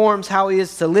and informs how he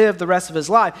is to live the rest of his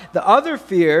life. The other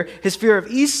fear, his fear of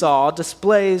Esau,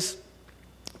 displays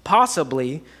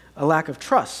possibly a lack of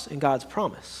trust in God's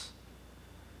promise.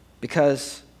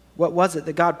 Because what was it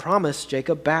that God promised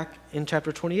Jacob back in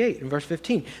chapter 28 in verse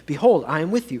 15? "Behold, I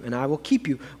am with you, and I will keep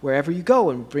you wherever you go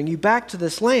and bring you back to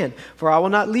this land. For I will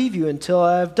not leave you until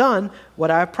I have done what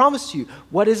I have promised you."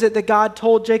 What is it that God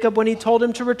told Jacob when he told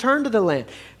him to return to the land?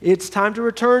 It's time to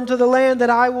return to the land that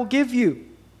I will give you,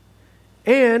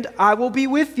 and I will be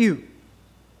with you.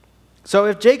 So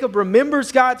if Jacob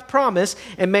remembers God's promise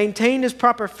and maintained his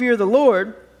proper fear of the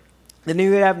Lord, then he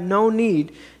would have no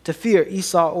need to fear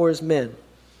Esau or his men.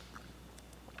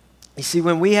 You see,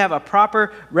 when we have a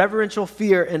proper reverential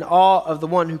fear and awe of the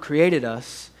one who created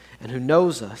us and who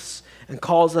knows us and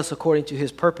calls us according to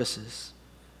his purposes,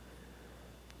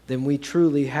 then we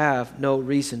truly have no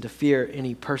reason to fear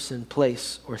any person,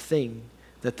 place, or thing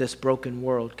that this broken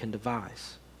world can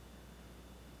devise.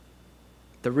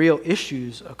 The real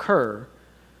issues occur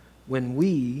when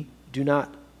we do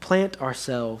not plant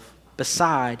ourselves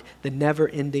beside the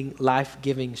never-ending,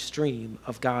 life-giving stream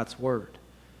of God's word.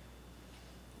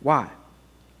 Why?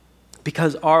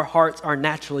 Because our hearts are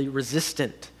naturally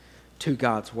resistant to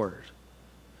God's word.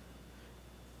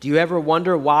 Do you ever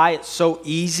wonder why it's so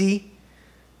easy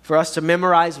for us to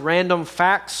memorize random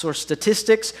facts or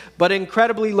statistics, but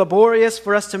incredibly laborious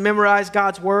for us to memorize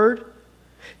God's word?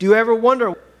 Do you ever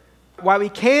wonder why we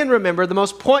can remember the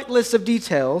most pointless of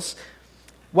details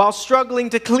while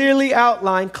struggling to clearly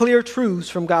outline clear truths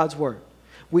from God's word?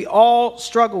 We all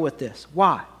struggle with this.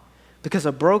 Why? Because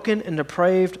a broken and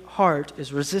depraved heart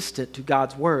is resistant to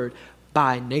God's word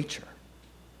by nature.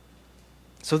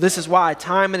 So this is why,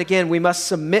 time and again, we must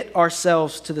submit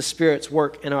ourselves to the Spirit's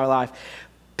work in our life.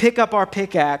 Pick up our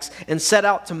pickaxe and set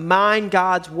out to mine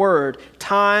God's word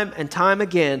time and time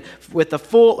again with the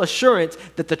full assurance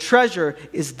that the treasure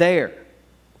is there.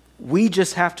 We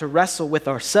just have to wrestle with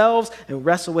ourselves and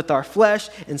wrestle with our flesh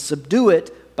and subdue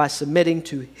it by submitting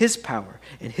to his power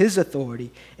and his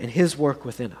authority and his work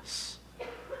within us,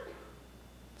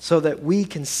 so that we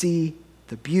can see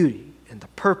the beauty and the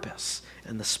purpose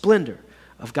and the splendor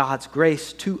of God's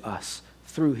grace to us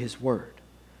through his word.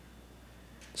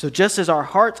 So just as our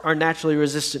hearts are naturally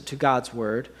resistant to God's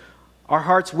word, our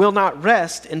hearts will not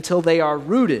rest until they are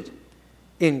rooted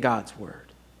in God's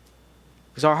word.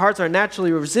 Because our hearts are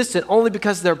naturally resistant only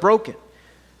because they're broken.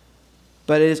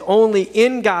 But it is only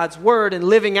in God's word and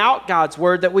living out God's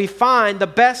word that we find the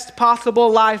best possible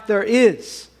life there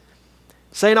is.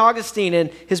 St. Augustine, in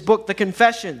his book, The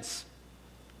Confessions,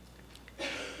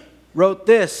 wrote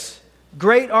this: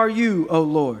 "Great are you, O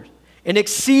Lord, and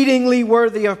exceedingly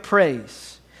worthy of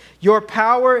praise. Your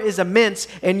power is immense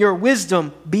and your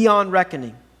wisdom beyond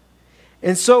reckoning.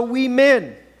 And so we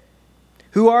men,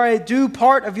 who are a due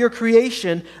part of your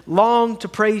creation, long to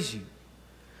praise you.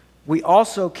 We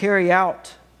also carry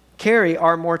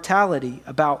our mortality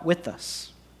about with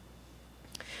us.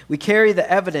 We carry the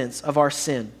evidence of our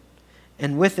sin,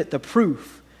 and with it the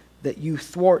proof that you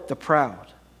thwart the proud.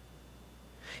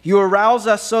 You arouse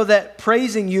us so that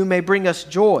praising you may bring us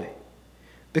joy,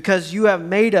 because you have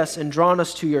made us and drawn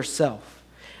us to yourself,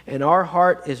 and our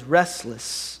heart is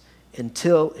restless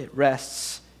until it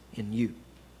rests in you.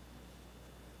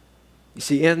 You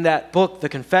see, in that book, The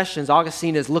Confessions,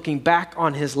 Augustine is looking back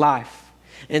on his life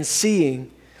and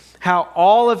seeing how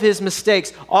all of his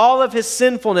mistakes, all of his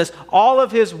sinfulness, all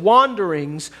of his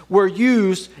wanderings were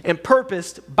used and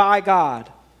purposed by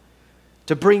God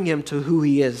to bring him to who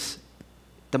he is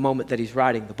the moment that he's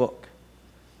writing the book.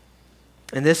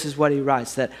 And this is what he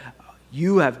writes, that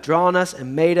you have drawn us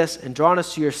and made us and drawn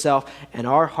us to yourself, and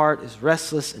our heart is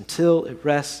restless until it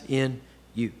rests in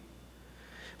you.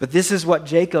 But this is what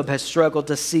Jacob has struggled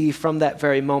to see from that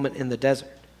very moment in the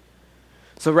desert.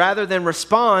 So rather than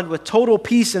respond with total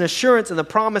peace and assurance in the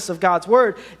promise of God's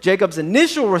word, Jacob's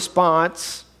initial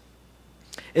response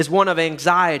is one of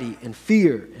anxiety and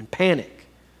fear and panic.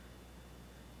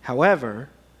 However,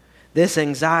 this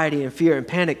anxiety and fear and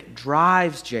panic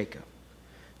drives Jacob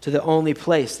to the only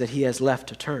place that he has left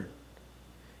to turn.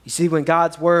 You see, when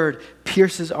God's word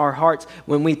pierces our hearts,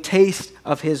 when we taste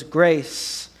of his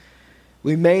grace,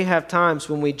 we may have times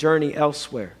when we journey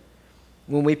elsewhere,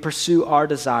 when we pursue our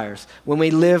desires, when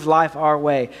we live life our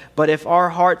way. But if our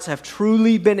hearts have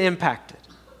truly been impacted,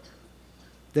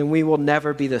 then we will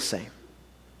never be the same.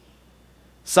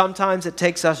 Sometimes it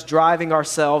takes us driving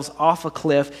ourselves off a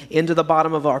cliff into the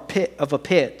bottom of a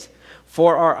pit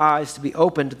for our eyes to be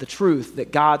open to the truth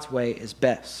that God's way is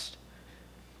best.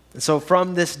 And so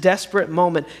from this desperate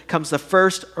moment comes the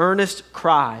first earnest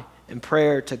cry and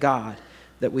prayer to God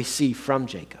that we see from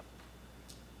Jacob.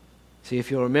 See,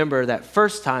 if you'll remember that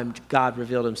first time God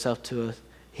revealed himself to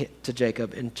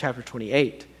Jacob in chapter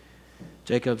 28,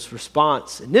 Jacob's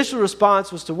initial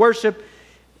response was to worship,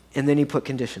 and then he put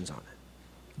conditions on it.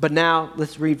 But now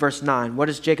let's read verse 9. What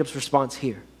is Jacob's response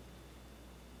here?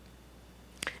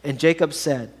 And Jacob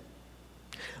said,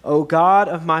 O God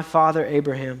of my father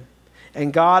Abraham,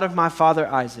 and God of my father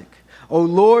Isaac, O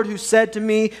Lord, who said to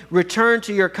me, return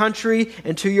to your country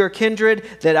and to your kindred,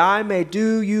 that I may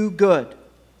do you good.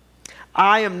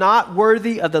 I am not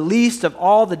worthy of the least of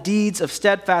all the deeds of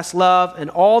steadfast love and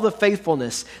all the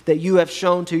faithfulness that you have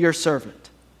shown to your servant.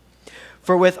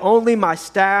 For with only my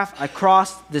staff I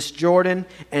crossed this Jordan,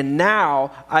 and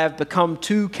now I have become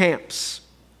two camps.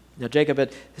 Now Jacob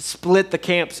had split the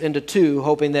camps into two,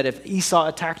 hoping that if Esau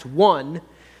attacked one,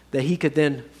 that he could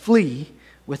then flee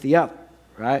with the other.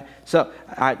 Right? So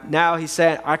now he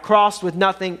said, I crossed with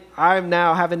nothing. I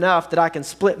now have enough that I can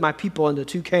split my people into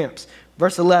two camps.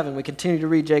 Verse 11, we continue to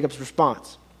read Jacob's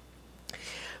response.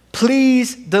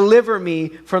 Please deliver me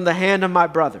from the hand of my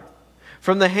brother,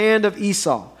 from the hand of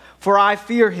Esau, for I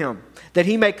fear him, that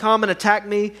he may come and attack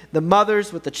me, the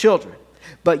mothers with the children.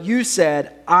 But you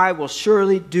said, I will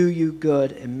surely do you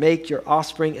good and make your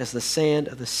offspring as the sand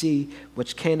of the sea,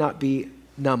 which cannot be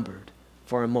numbered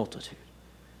for a multitude.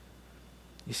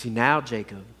 You see, now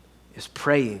Jacob is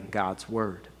praying God's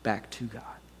word back to God.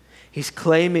 He's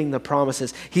claiming the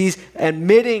promises. He's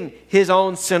admitting his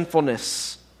own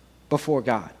sinfulness before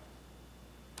God.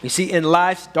 You see, in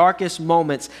life's darkest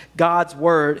moments, God's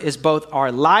word is both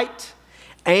our light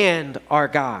and our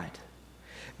guide.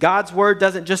 God's word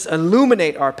doesn't just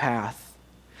illuminate our path.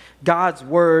 God's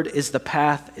word is the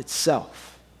path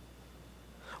itself.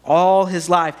 All his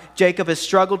life, Jacob has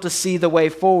struggled to see the way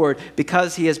forward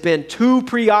because he has been too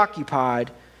preoccupied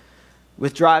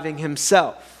with driving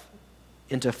himself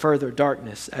into further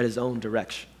darkness at his own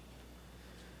direction.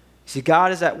 See,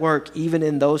 God is at work even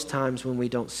in those times when we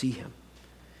don't see him.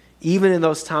 Even in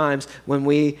those times when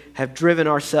we have driven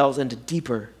ourselves into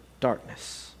deeper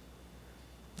darkness.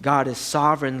 God is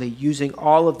sovereignly using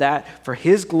all of that for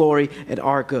his glory and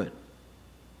our good.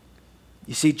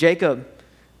 You see, Jacob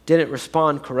didn't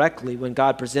respond correctly when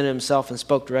God presented himself and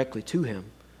spoke directly to him.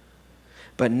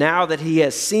 But now that he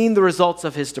has seen the results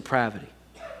of his depravity,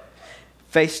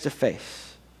 face to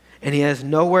face, and he has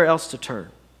nowhere else to turn,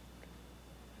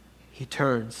 he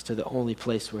turns to the only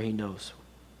place where he knows,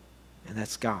 and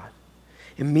that's God.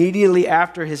 Immediately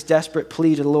after his desperate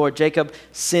plea to the Lord, Jacob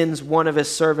sends one of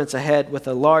his servants ahead with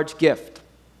a large gift.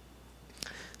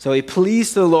 So he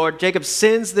pleads to the Lord. Jacob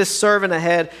sends this servant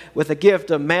ahead with a gift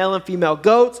of male and female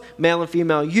goats, male and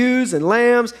female ewes and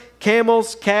lambs,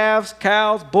 camels, calves,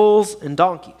 cows, bulls, and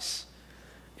donkeys.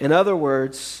 In other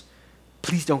words,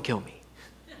 please don't kill me.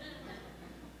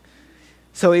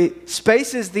 So he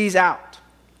spaces these out,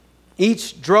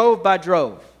 each drove by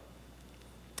drove,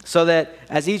 so that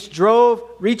as each drove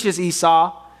reaches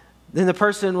Esau, then the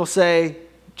person will say,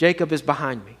 Jacob is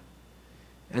behind me.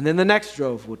 And then the next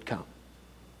drove would come.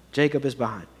 Jacob is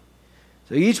behind me.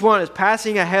 So each one is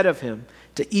passing ahead of him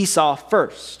to Esau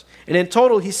first. And in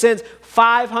total, he sends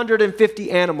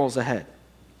 550 animals ahead.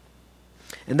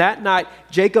 And that night,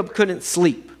 Jacob couldn't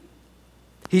sleep.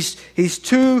 He's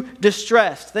too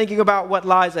distressed, thinking about what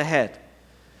lies ahead.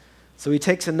 So he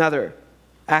takes another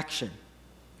action.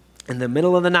 In the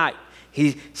middle of the night,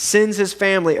 he sends his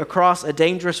family across a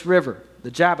dangerous river,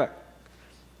 the Jabbok,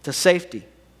 to safety,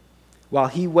 while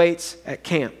he waits at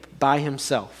camp by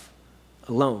himself,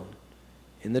 alone,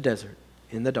 in the desert,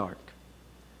 in the dark,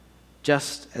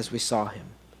 just as we saw him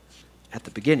at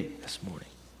the beginning this morning.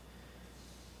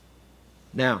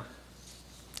 Now,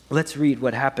 let's read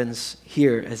what happens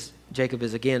here as Jacob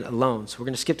is again alone. So we're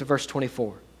going to skip to verse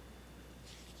 24.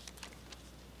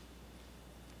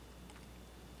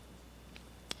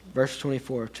 Verse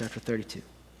 24 of chapter 32.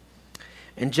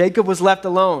 And Jacob was left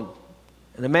alone,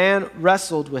 and the man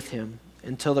wrestled with him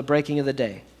until the breaking of the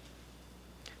day.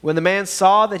 When the man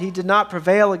saw that he did not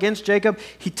prevail against Jacob,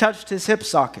 he touched his hip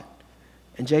socket,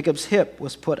 and Jacob's hip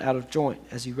was put out of joint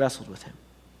as he wrestled with him.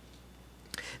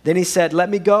 Then he said, "Let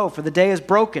me go, for the day is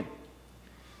broken."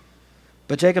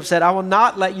 But Jacob said, "I will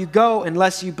not let you go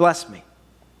unless you bless me."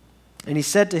 And he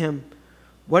said to him,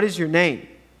 "What is your name?"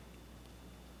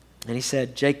 And he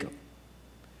said, "Jacob."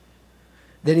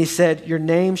 Then he said, "Your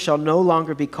name shall no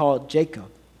longer be called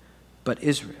Jacob, but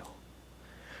Israel.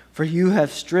 For you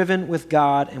have striven with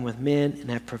God and with men and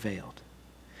have prevailed."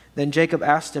 Then Jacob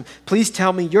asked him, "Please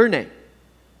tell me your name."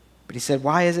 But he said,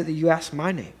 "Why is it that you ask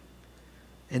my name?"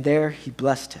 And there he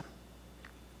blessed him.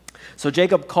 So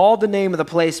Jacob called the name of the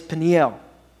place Peniel,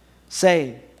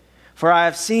 saying, "For I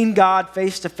have seen God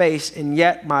face to face, and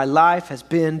yet my life has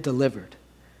been delivered."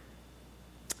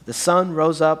 The sun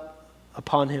rose up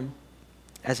upon him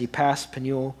as he passed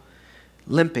Peniel,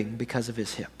 limping because of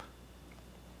his hip.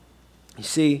 You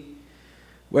see,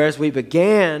 whereas we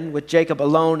began with Jacob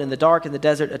alone in the dark in the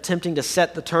desert, attempting to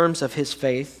set the terms of his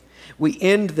faith, we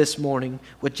end this morning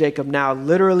with Jacob now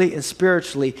literally and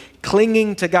spiritually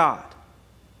clinging to God.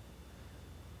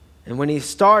 And when he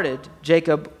started,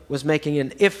 Jacob was making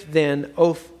an if-then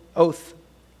oath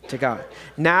to God.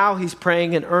 Now he's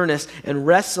praying in earnest and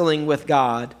wrestling with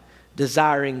God,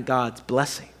 desiring God's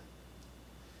blessing.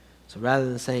 So rather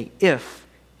than saying if,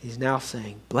 he's now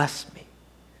saying, "Bless me."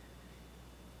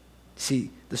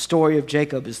 See, the story of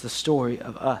Jacob is the story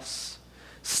of us.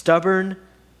 Stubborn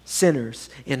sinners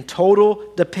in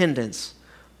total dependence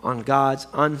on God's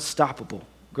unstoppable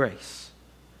grace.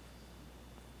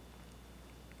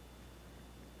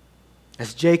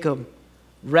 As Jacob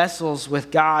wrestles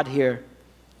with God here,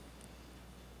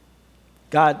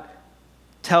 God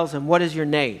tells him, "What is your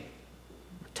name?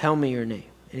 Tell me your name."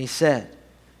 And he said,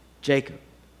 "Jacob."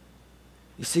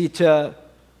 You see,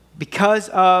 because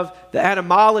of the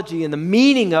etymology and the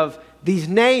meaning of these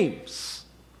names,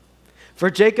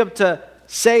 for Jacob to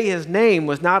say his name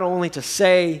was not only to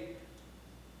say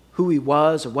who he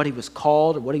was or what he was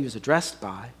called or what he was addressed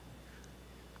by,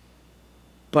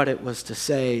 but it was to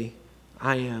say,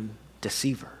 "I am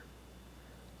deceiver.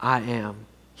 I am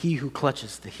he who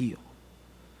clutches the heel."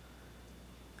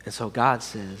 And so God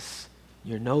says,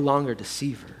 "You're no longer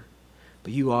deceiver,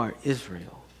 but you are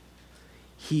Israel,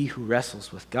 he who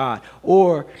wrestles with God."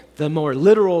 Or the more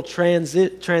literal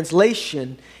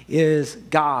translation is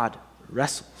God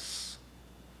wrestles.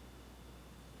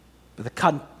 But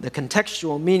the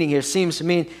contextual meaning here seems to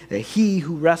mean that he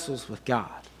who wrestles with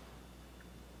God.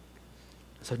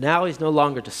 So now he's no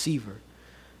longer deceiver,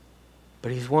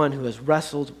 but he's one who has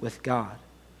wrestled with God.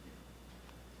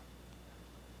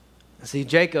 See,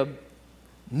 Jacob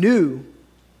knew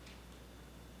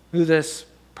who this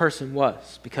person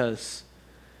was because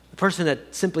the person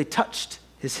had simply touched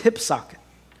his hip socket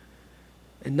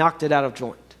and knocked it out of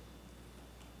joint.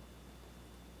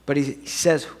 But he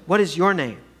says, "What is your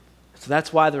name?" So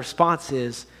that's why the response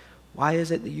is, "Why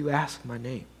is it that you ask my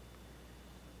name?"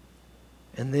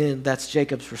 And then that's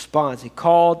Jacob's response. He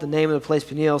called the name of the place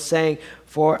Peniel, saying,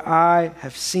 "For I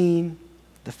have seen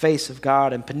the face of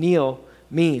God." And Peniel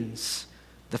means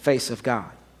the face of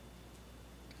God.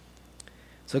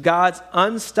 So God's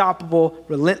unstoppable,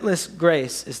 relentless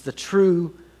grace is the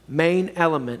true main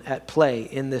element at play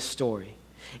in this story.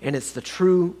 And it's the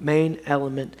true main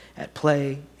element at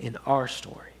play in our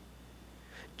story.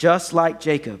 Just like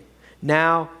Jacob,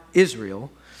 now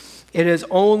Israel, it is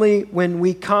only when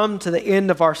we come to the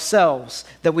end of ourselves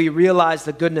that we realize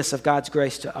the goodness of God's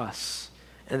grace to us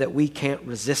and that we can't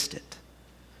resist it.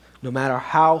 No matter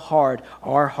how hard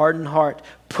our hardened heart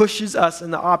pushes us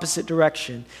in the opposite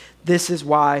direction, this is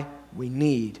why we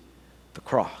need the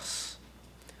cross.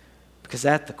 Because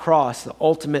at the cross, the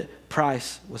ultimate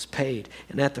price was paid.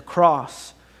 And at the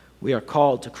cross, we are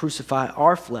called to crucify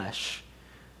our flesh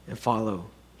and follow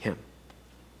him.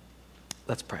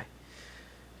 Let's pray.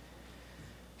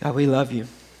 God, we love you.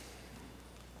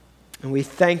 And we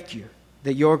thank you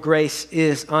that your grace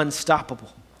is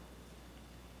unstoppable.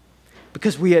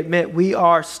 Because we admit we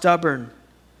are stubborn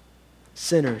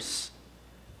sinners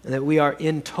and that we are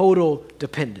in total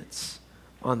dependence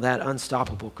on that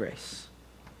unstoppable grace.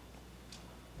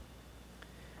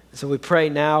 And so we pray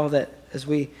now that as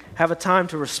we have a time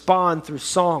to respond through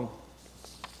song,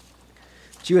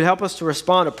 that you would help us to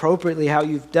respond appropriately how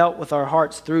you've dealt with our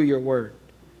hearts through your word.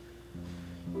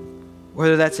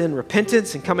 Whether that's in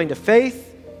repentance and coming to faith,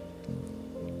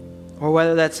 or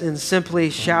whether that's in simply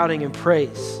shouting in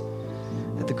praise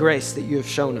at the grace that you have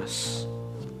shown us.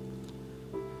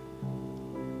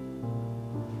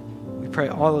 We pray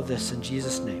all of this in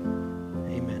Jesus' name.